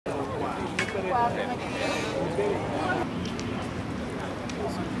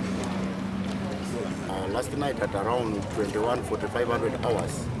Last night at around 21:45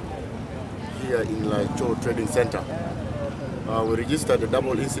 hours here in Lacor Trading Centre, we registered a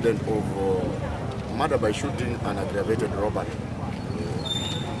double incident of murder by shooting and aggravated robbery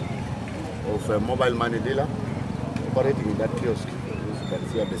of a mobile money dealer operating in that kiosk, as you can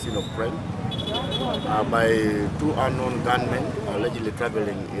see at the scene of crime, by two unknown gunmen allegedly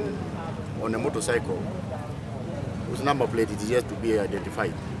traveling on a motorcycle whose number plate is yet to be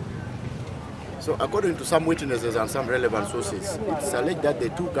identified. So according to some witnesses and some relevant sources, it's alleged that the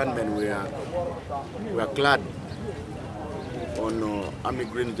two gunmen were clad on army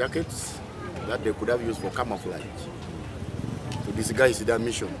green jackets that they could have used for camouflage to disguise their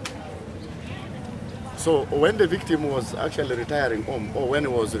mission. So when the victim was actually retiring home, or when he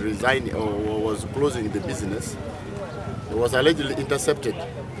was resigning or was closing the business, he was allegedly intercepted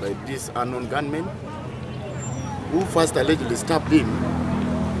by these unknown gunmen who first allegedly stabbed him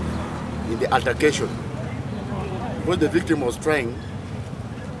in the altercation. Because the victim was trying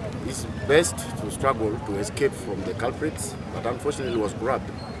his best to struggle to escape from the culprits, but unfortunately was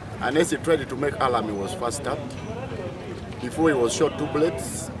grabbed. And as he tried to make alarm, he was first stabbed. Before he was shot 2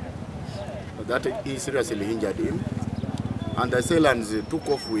 bullets, that he seriously injured him. And the assailants took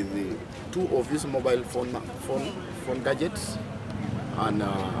off with 2 of his mobile phone gadgets and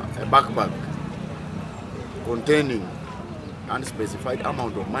a backpack containing unspecified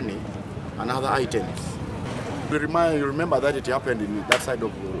amount of money and other items. You remember that it happened in that side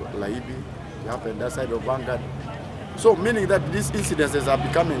of Laibi, it happened that side of Vanguard. So meaning that these incidences are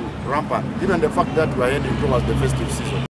becoming rampant, given the fact that we are heading towards the festive season.